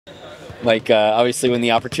Mike, obviously when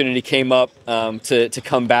the opportunity came up to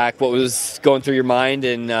come back, what was going through your mind,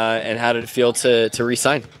 and how did it feel to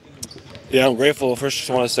re-sign? Yeah, I'm grateful. First, just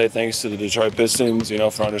want to say thanks to the Detroit Pistons,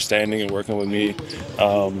 for understanding and working with me.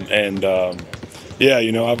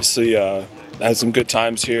 Obviously, I had some good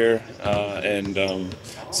times here,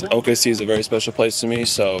 so OKC is a very special place to me,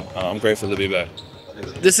 so I'm grateful to be back.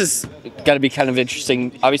 This has got to be kind of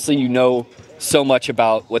interesting. Obviously, you know so much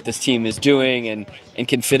about what this team is doing and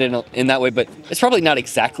can fit in that way, but it's probably not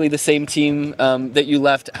exactly the same team that you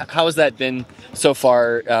left. How has that been so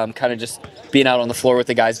far, kind of just being out on the floor with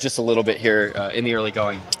the guys just a little bit here in the early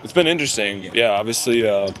going? It's been interesting. Yeah, obviously,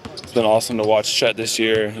 it's been awesome to watch Chet this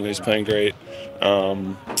year. He's playing great.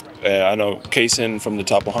 I know Kaysen from the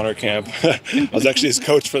Top 100 camp. I was actually his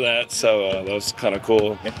coach for that, so that was kind of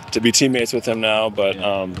cool to be teammates with him now. But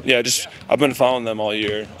I've been following them all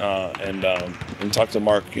year and talked to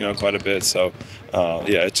Mark, quite a bit. So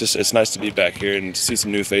it's nice to be back here and see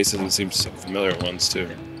some new faces and see some familiar ones too.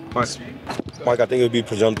 Mike, I think it would be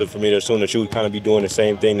presumptive for me to assume that you would kind of be doing the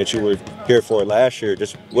same thing that you were here for last year.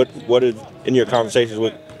 Just what is in your conversations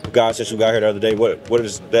with guys since you got here the other day? What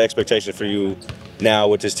is the expectation for you now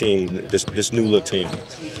with this team, this new look team?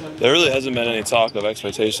 There really hasn't been any talk of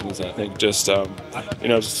expectations. I think just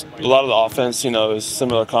just a lot of the offense, is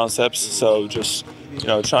similar concepts. So just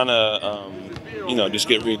trying to just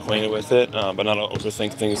get reacquainted with it, but not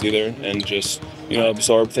overthink things either, and just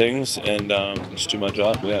absorb things and just do my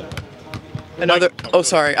job. Yeah. I know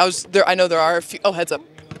there are a few. Oh, heads up.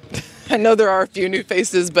 I know there are a few new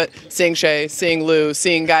faces, but seeing Shea, seeing Lou,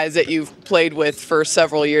 seeing guys that you've played with for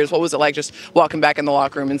several years, what was it like just walking back in the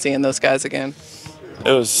locker room and seeing those guys again?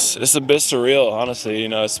 It's a bit surreal, honestly.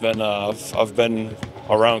 It's been I've been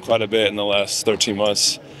around quite a bit in the last 13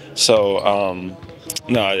 months, so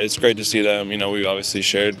it's great to see them. We obviously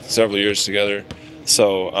shared several years together,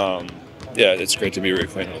 so it's great to be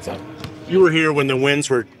reacquainted with them. You were here when the wins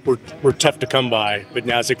were tough to come by, but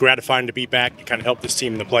now is it gratifying to be back to kind of help this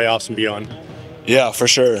team in the playoffs and beyond? Yeah, for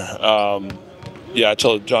sure. I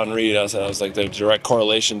told John Reed, I was like, the direct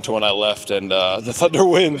correlation to when I left and the Thunder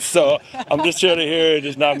wins. So I'm just here to hear it,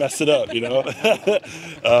 just not mess it up,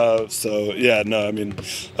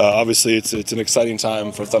 obviously it's an exciting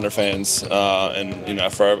time for Thunder fans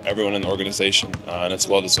and for everyone in the organization, and it's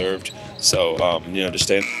well deserved. So just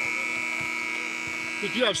staying.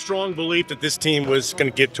 Did you have strong belief that this team was going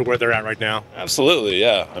to get to where they're at right now? Absolutely,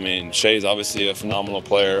 yeah. I mean, Shea's obviously a phenomenal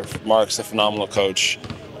player. Mark's a phenomenal coach.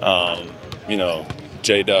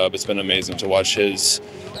 J-Dub, it's been amazing to watch his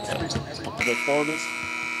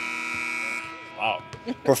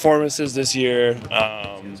performances this year.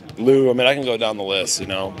 Lou, I mean, I can go down the list,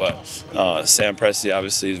 but Sam Presti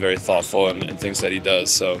obviously is very thoughtful in things that he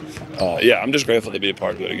does. So, I'm just grateful to be a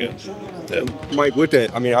part of it again. Yeah. Mike, with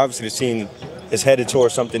that, I mean, obviously the team is headed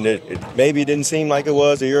towards something that maybe didn't seem like it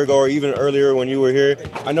was a year ago or even earlier when you were here.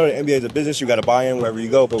 I know the NBA is a business, you got to buy in wherever you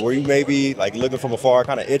go, but were you maybe like looking from afar,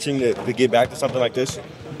 kind of itching to get back to something like this?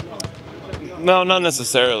 No, not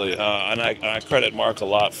necessarily, and I credit Mark a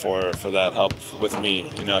lot for that help with me.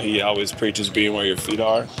 He always preaches being where your feet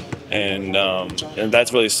are, and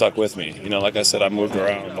that's really stuck with me. Like I said, I moved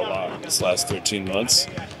around a lot this last 13 months,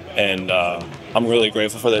 and I'm really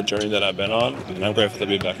grateful for that journey that I've been on, and I'm grateful to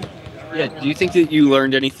be back now. Yeah. Do you think that you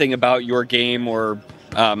learned anything about your game or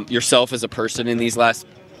yourself as a person in these last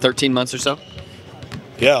 13 months or so?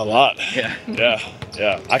 Yeah, a lot. Yeah.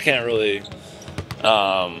 Yeah. I can't really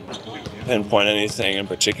pinpoint anything in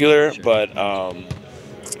particular, but I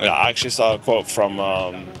actually saw a quote from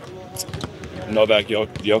Novak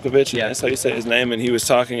Djokovic. Yeah. That's how you say his name, and he was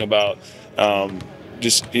talking about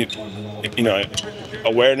just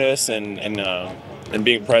awareness and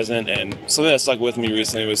being present, and something that stuck with me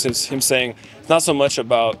recently was him saying it's not so much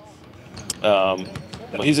about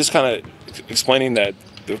he's just kind of explaining that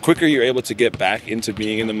the quicker you're able to get back into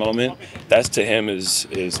being in the moment, that's to him is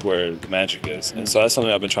where the magic is. And so that's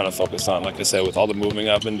something I've been trying to focus on, like I said, with all the moving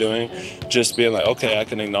I've been doing, just being like, okay, I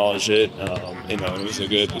can acknowledge it. It was a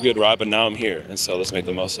good ride, but now I'm here, and so let's make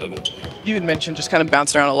the most of it. You had mentioned just kind of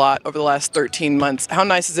bouncing around a lot over the last 13 months. How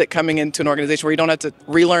nice is it coming into an organization where you don't have to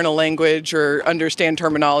relearn a language or understand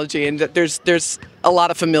terminology, and that there's a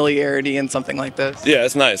lot of familiarity in something like this? Yeah,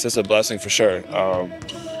 it's nice. It's a blessing for sure.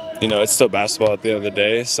 It's still basketball at the end of the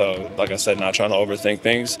day. So, like I said, not trying to overthink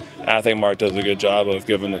things. I think Mark does a good job of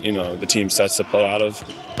giving, the team sets to play out of.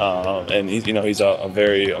 And he's a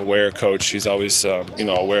very aware coach. He's always,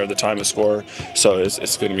 aware of the time to score. So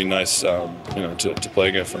it's going to be nice, to play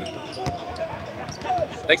again for him.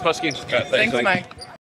 Thanks, Muskie. Thanks, Mike.